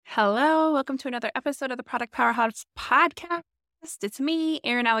Hello, welcome to another episode of the Product Powerhouse podcast. It's me,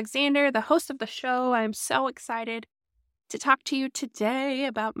 Erin Alexander, the host of the show. I'm so excited to talk to you today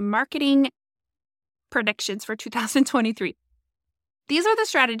about marketing predictions for 2023. These are the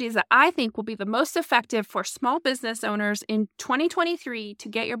strategies that I think will be the most effective for small business owners in 2023 to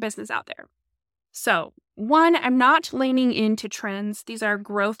get your business out there. So, one, I'm not leaning into trends. These are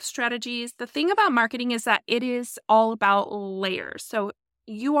growth strategies. The thing about marketing is that it is all about layers. So,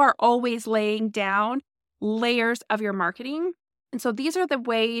 you are always laying down layers of your marketing. And so these are the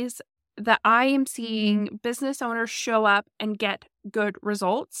ways that I am seeing business owners show up and get good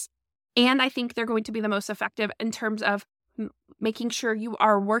results. And I think they're going to be the most effective in terms of making sure you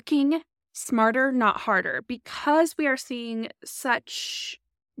are working smarter, not harder, because we are seeing such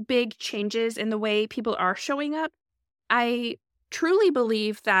big changes in the way people are showing up. I truly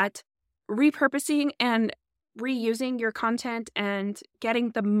believe that repurposing and reusing your content and getting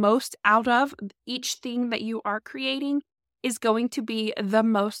the most out of each thing that you are creating is going to be the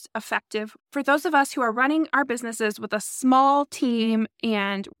most effective for those of us who are running our businesses with a small team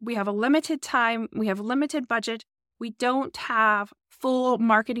and we have a limited time, we have limited budget, we don't have full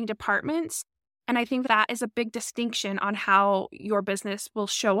marketing departments. And I think that is a big distinction on how your business will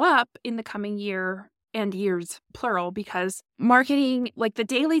show up in the coming year and years, plural, because marketing, like the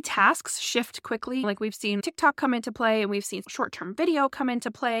daily tasks shift quickly. Like we've seen TikTok come into play and we've seen short-term video come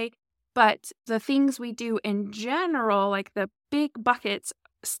into play. But the things we do in general, like the big buckets,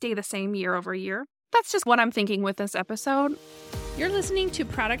 stay the same year over year. That's just what I'm thinking with this episode. You're listening to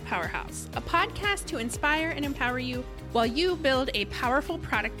Product Powerhouse, a podcast to inspire and empower you while you build a powerful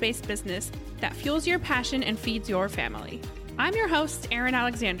product-based business that fuels your passion and feeds your family. I'm your host, Erin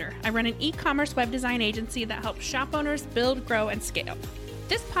Alexander. I run an e-commerce web design agency that helps shop owners build, grow, and scale.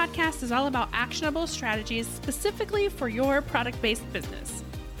 This podcast is all about actionable strategies specifically for your product-based business.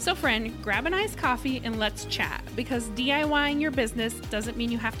 So friend, grab an iced coffee and let's chat, because DIYing your business doesn't mean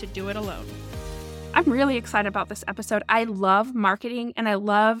you have to do it alone. I'm really excited about this episode. I love marketing and I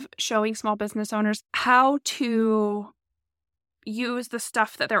love showing small business owners how to use the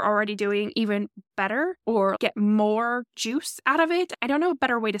stuff that they're already doing even better or get more juice out of it. I don't know a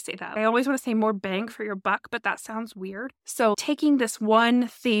better way to say that. I always want to say more bang for your buck, but that sounds weird. So taking this one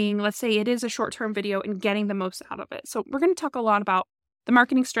thing, let's say it is a short-term video, and getting the most out of it. So we're going to talk a lot about the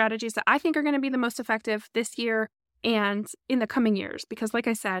marketing strategies that I think are going to be the most effective this year and in the coming years. Because like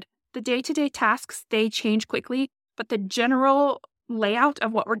I said, the day-to-day tasks, they change quickly, but the general layout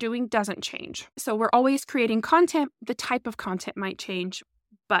of what we're doing doesn't change. So we're always creating content. The type of content might change,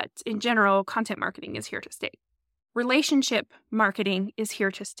 but in general, content marketing is here to stay. Relationship marketing is here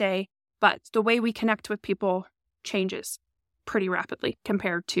to stay, but the way we connect with people changes pretty rapidly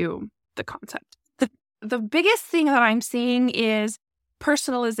compared to the concept. The biggest thing that I'm seeing is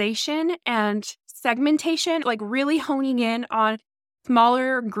personalization and segmentation, like really honing in on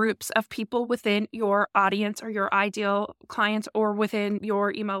smaller groups of people within your audience or your ideal clients or within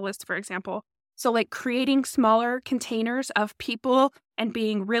your email list, for example. So like creating smaller containers of people and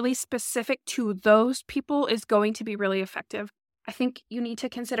being really specific to those people is going to be really effective. I think you need to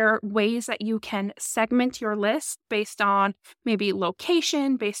consider ways that you can segment your list based on maybe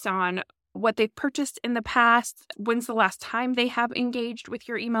location, based on what they've purchased in the past, when's the last time they have engaged with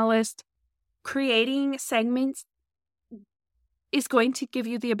your email list. Creating segments is going to give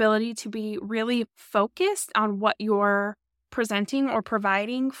you the ability to be really focused on what you're presenting or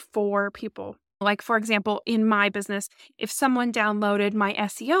providing for people. Like, for example, in my business, if someone downloaded my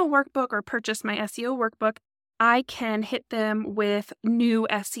SEO workbook or purchased my SEO workbook, I can hit them with new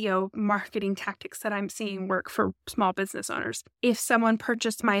SEO marketing tactics that I'm seeing work for small business owners. If someone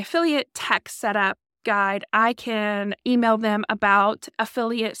purchased my affiliate tech setup guide, I can email them about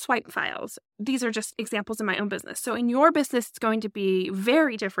affiliate swipe files. These are just examples in my own business. So in your business, it's going to be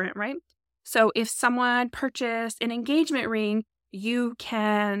very different, right? So if someone purchased an engagement ring, you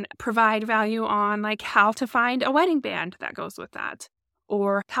can provide value on like how to find a wedding band that goes with that,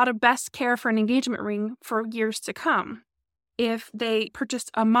 or how to best care for an engagement ring for years to come. If they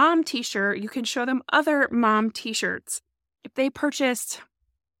purchased a mom t-shirt, you can show them other mom t-shirts. If they purchased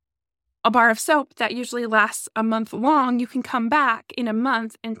a bar of soap that usually lasts a month long, you can come back in a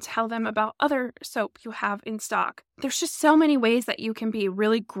month and tell them about other soap you have in stock. There's just so many ways that you can be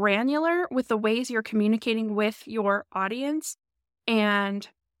really granular with the ways you're communicating with your audience, and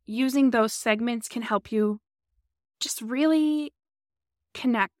using those segments can help you just really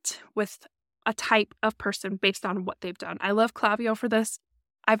connect with a type of person based on what they've done. I love Klaviyo for this.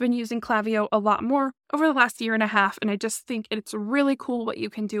 I've been using Klaviyo a lot more over the last year and a half, and I just think it's really cool what you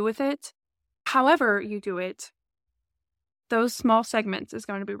can do with it. However you do it, those small segments is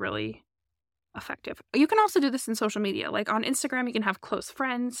going to be really effective. You can also do this in social media. Like on Instagram, you can have close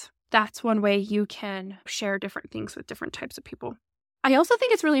friends. That's one way you can share different things with different types of people. I also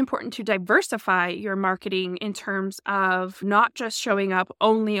think it's really important to diversify your marketing in terms of not just showing up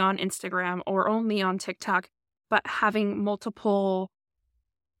only on Instagram or only on TikTok, but having multiple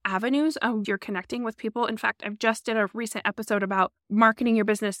avenues of you're connecting with people. In fact, I've just did a recent episode about marketing your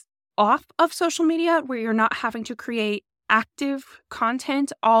business off of social media, where you're not having to create active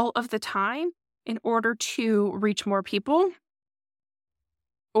content all of the time in order to reach more people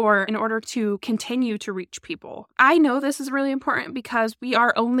or in order to continue to reach people. I know this is really important because we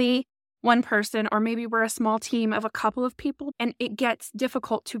are only one person, or maybe we're a small team of a couple of people, and it gets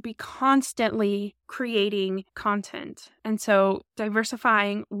difficult to be constantly creating content. And so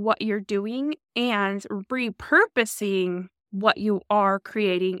diversifying what you're doing and repurposing what you are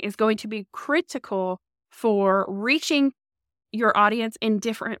creating is going to be critical for reaching your audience in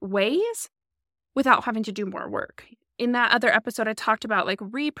different ways without having to do more work. In that other episode, I talked about like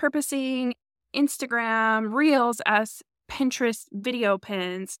repurposing Instagram Reels as Pinterest video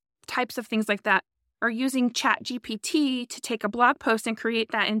pins, types of things like that, or using ChatGPT to take a blog post and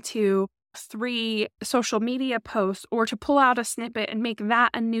create that into 3 social media posts, or to pull out a snippet and make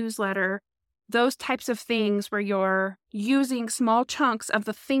that a newsletter. Those types of things where you're using small chunks of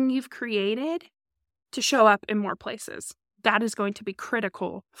the thing you've created to show up in more places. That is going to be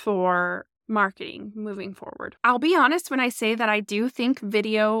critical for marketing moving forward. I'll be honest when I say that I do think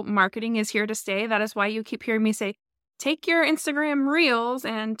video marketing is here to stay. That is why you keep hearing me say, take your Instagram Reels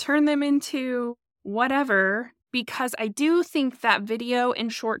and turn them into whatever, because I do think that video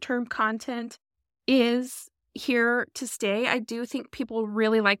and short-term content is here to stay. I do think people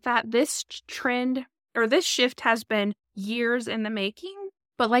really like that. This trend or this shift has been years in the making.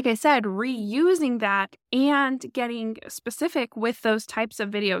 But like I said, reusing that and getting specific with those types of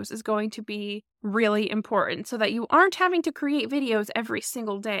videos is going to be really important so that you aren't having to create videos every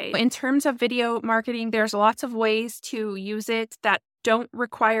single day. In terms of video marketing, there's lots of ways to use it that don't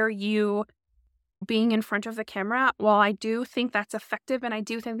require you being in front of the camera. While I do think that's effective, and I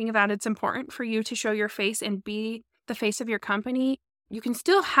do think that it's important for you to show your face and be the face of your company, you can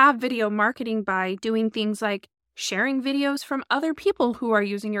still have video marketing by doing things like sharing videos from other people who are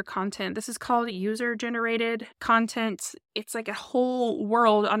using your content. This is called user-generated content. It's like a whole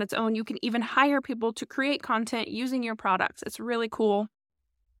world on its own. You can even hire people to create content using your products. It's really cool.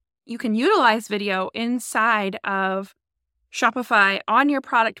 You can utilize video inside of Shopify on your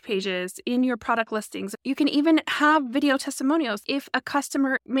product pages, in your product listings. You can even have video testimonials. If a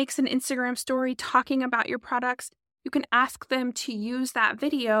customer makes an Instagram story talking about your products, you can ask them to use that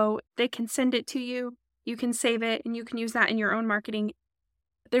video. They can send it to you. You can save it and you can use that in your own marketing.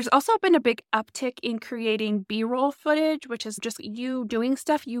 There's also been a big uptick in creating B-roll footage, which is just you doing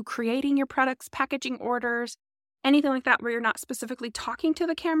stuff, you creating your products, packaging orders, anything like that where you're not specifically talking to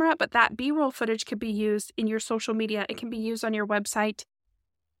the camera, but that B-roll footage could be used in your social media. It can be used on your website.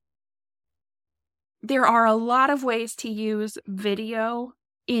 There are a lot of ways to use video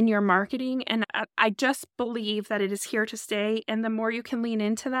in your marketing, and I just believe that it is here to stay, and the more you can lean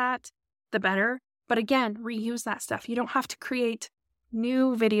into that, the better. But again, reuse that stuff. You don't have to create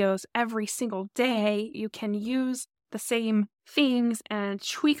new videos every single day. You can use the same themes and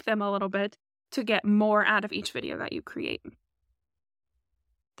tweak them a little bit to get more out of each video that you create.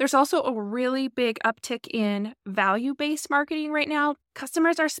 There's also a really big uptick in value-based marketing right now.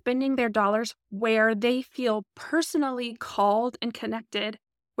 Customers are spending their dollars where they feel personally called and connected,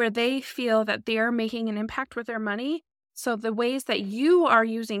 where they feel that they're making an impact with their money. So the ways that you are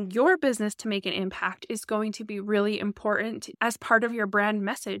using your business to make an impact is going to be really important as part of your brand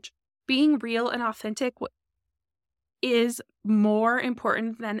message. Being real and authentic is more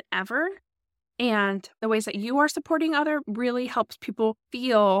important than ever. And the ways that you are supporting others really helps people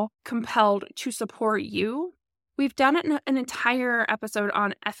feel compelled to support you. We've done an entire episode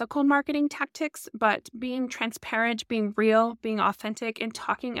on ethical marketing tactics, but being transparent, being real, being authentic, and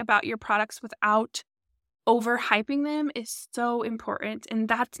talking about your products without overhyping them is so important. And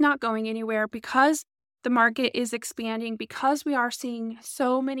that's not going anywhere because the market is expanding, because we are seeing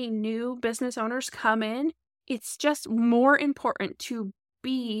so many new business owners come in. It's just more important to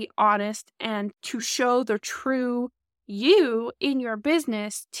be honest and to show the true you in your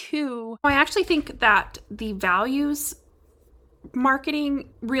business too. I actually think that the values marketing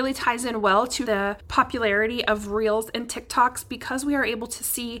really ties in well to the popularity of Reels and TikToks because we are able to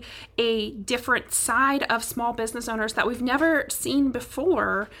see a different side of small business owners that we've never seen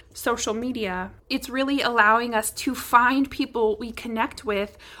before social media. It's really allowing us to find people we connect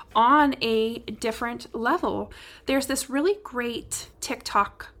with on a different level. There's this really great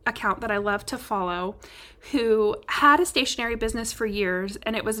TikTok account that I love to follow who had a stationery business for years,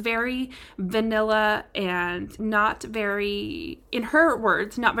 and it was very vanilla and not very, in her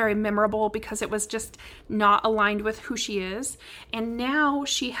words, not very memorable because it was just not aligned with who she is. And now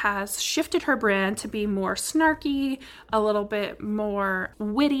she has shifted her brand to be more snarky, a little bit more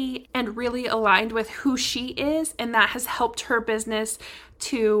witty, and really aligned with who she is. And that has helped her business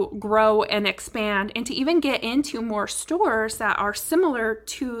to grow and expand and to even get into more stores that are similar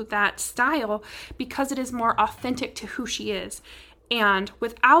to that style because it is more authentic to who she is. And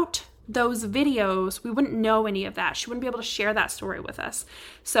without those videos, we wouldn't know any of that. She wouldn't be able to share that story with us.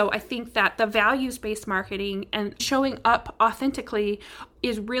 So I think that the values-based marketing and showing up authentically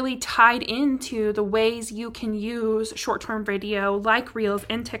is really tied into the ways you can use short-term video like Reels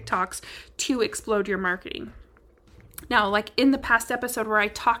and TikToks to explode your marketing. Now, like in the past episode where I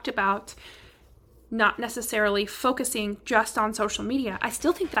talked about not necessarily focusing just on social media, I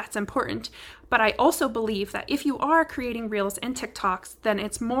still think that's important. But I also believe that if you are creating Reels and TikToks, then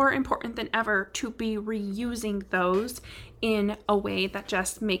it's more important than ever to be reusing those in a way that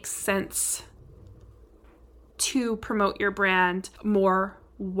just makes sense to promote your brand more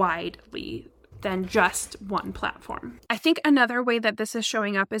widely than just one platform. I think another way that this is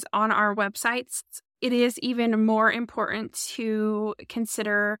showing up is on our websites. It is even more important to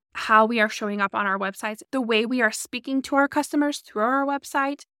consider how we are showing up on our websites, the way we are speaking to our customers through our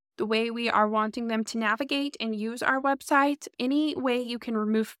website, the way we are wanting them to navigate and use our website. Any way you can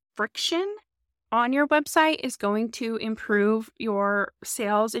remove friction on your website is going to improve your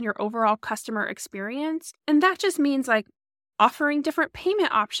sales and your overall customer experience. And that just means like offering different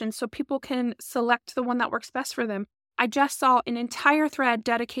payment options so people can select the one that works best for them. I just saw an entire thread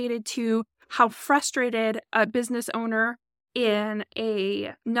dedicated to how frustrated a business owner in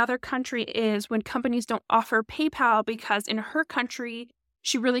another country is when companies don't offer PayPal because in her country,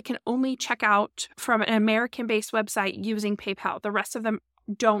 she really can only check out from an American-based website using PayPal. The rest of them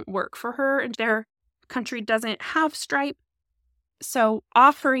don't work for her, and their country doesn't have Stripe. So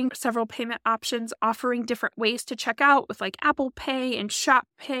offering several payment options, offering different ways to check out with like Apple Pay and Shop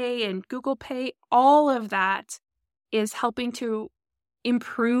Pay and Google Pay, all of that is helping to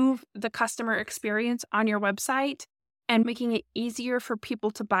improve the customer experience on your website and making it easier for people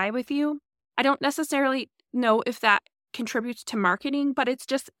to buy with you. I don't necessarily know if that contributes to marketing, but it's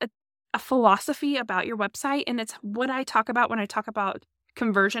just a philosophy about your website. And it's what I talk about when I talk about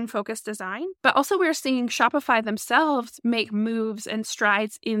conversion-focused design. But also we're seeing Shopify themselves make moves and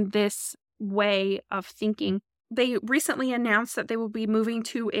strides in this way of thinking. They recently announced that they will be moving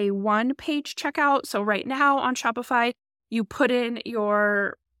to a one-page checkout. So right now on Shopify, you put in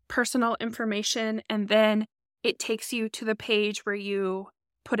your personal information and then it takes you to the page where you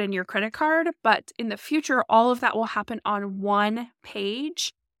put in your credit card. But in the future, all of that will happen on one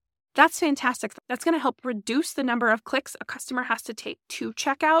page. That's fantastic. That's going to help reduce the number of clicks a customer has to take to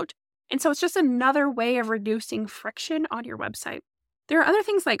checkout. And so it's just another way of reducing friction on your website. There are other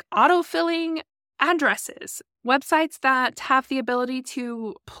things like autofilling addresses, websites that have the ability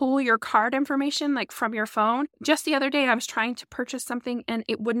to pull your card information like from your phone. Just the other day, I was trying to purchase something and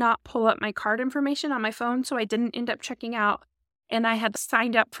it would not pull up my card information on my phone, so I didn't end up checking out. And I had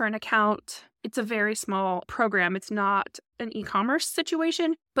signed up for an account. It's a very small program. It's not an e-commerce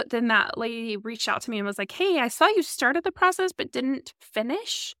situation. But then that lady reached out to me and was like, hey, I saw you started the process but didn't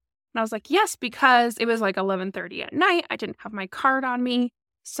finish. And I was like, yes, because it was like 11:30 at night. I didn't have my card on me.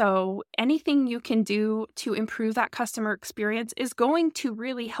 So anything you can do to improve that customer experience is going to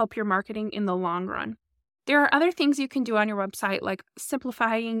really help your marketing in the long run. There are other things you can do on your website, like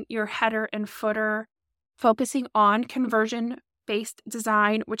simplifying your header and footer, focusing on conversion-based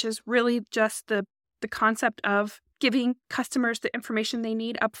design, which is really just the concept of giving customers the information they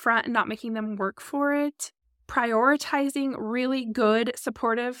need up front and not making them work for it, prioritizing really good,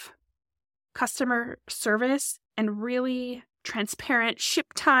 supportive customer service and really transparent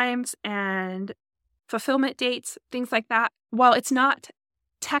ship times and fulfillment dates, things like that. While it's not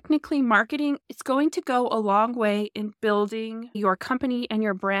technically marketing, it's going to go a long way in building your company and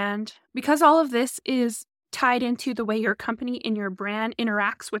your brand because all of this is tied into the way your company and your brand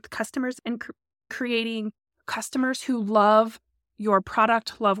interacts with customers and creating customers who love your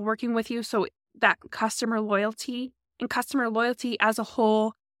product, love working with you. So that customer loyalty and customer loyalty as a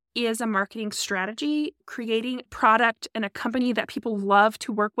whole is a marketing strategy, creating product and a company that people love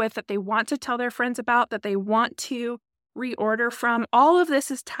to work with, that they want to tell their friends about, that they want to reorder from. All of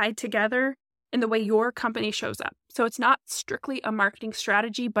this is tied together in the way your company shows up. So it's not strictly a marketing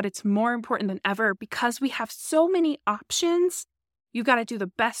strategy, but it's more important than ever because we have so many options. You got to do the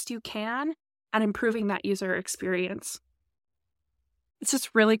best you can at improving that user experience. It's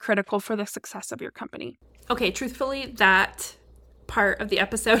just really critical for the success of your company. Okay, truthfully, that part of the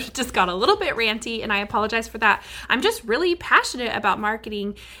episode just got a little bit ranty, and I apologize for that. I'm just really passionate about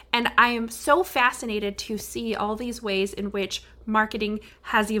marketing, and I am so fascinated to see all these ways in which marketing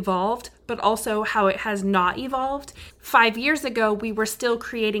has evolved, but also how it has not evolved. 5 years ago, we were still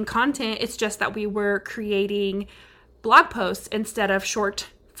creating content. It's just that we were creating blog posts instead of short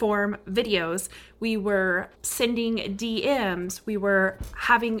form videos. We were sending DMs. We were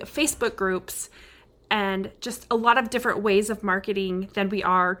having Facebook groups, and just a lot of different ways of marketing than we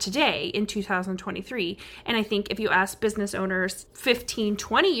are today in 2023. And I think if you ask business owners 15,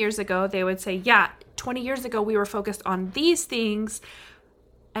 20 years ago, they would say, yeah, 20 years ago, we were focused on these things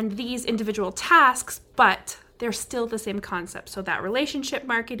and these individual tasks, but they're still the same concept. So that relationship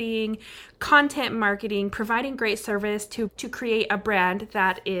marketing, content marketing, providing great service to create a brand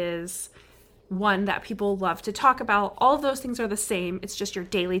that is one that people love to talk about. All of those things are the same. It's just your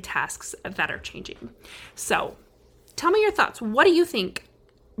daily tasks that are changing. So tell me your thoughts. What do you think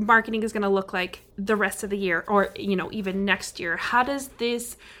marketing is going to look like the rest of the year, or, even next year? How does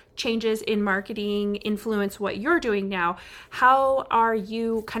this changes in marketing influence what you're doing now? How are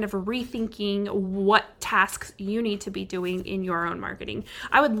you kind of rethinking what tasks you need to be doing in your own marketing?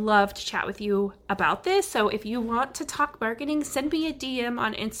 I would love to chat with you about this. So if you want to talk marketing, send me a DM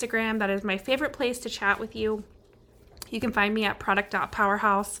on Instagram. That is my favorite place to chat with you. You can find me at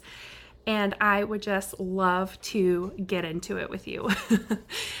product.powerhouse. And I would just love to get into it with you.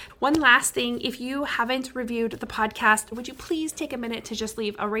 One last thing, if you haven't reviewed the podcast, would you please take a minute to just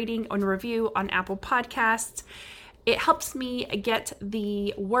leave a rating and review on Apple Podcasts? It helps me get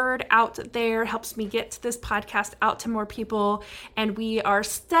the word out there, helps me get this podcast out to more people, and we are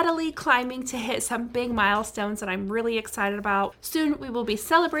steadily climbing to hit some big milestones that I'm really excited about. Soon we will be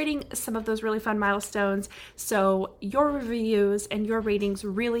celebrating some of those really fun milestones, so your reviews and your ratings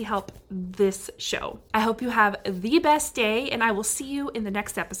really help this show. I hope you have the best day, and I will see you in the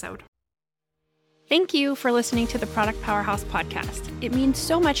next episode. Thank you for listening to the Product Powerhouse podcast. It means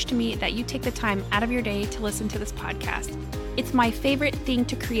so much to me that you take the time out of your day to listen to this podcast. It's my favorite thing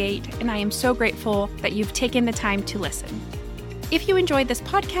to create, and I am so grateful that you've taken the time to listen. If you enjoyed this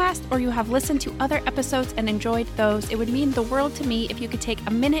podcast, or you have listened to other episodes and enjoyed those, it would mean the world to me if you could take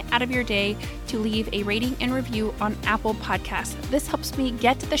a minute out of your day to leave a rating and review on Apple Podcasts. This helps me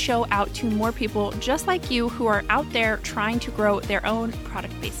get the show out to more people just like you who are out there trying to grow their own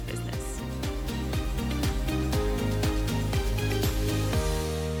product-based business.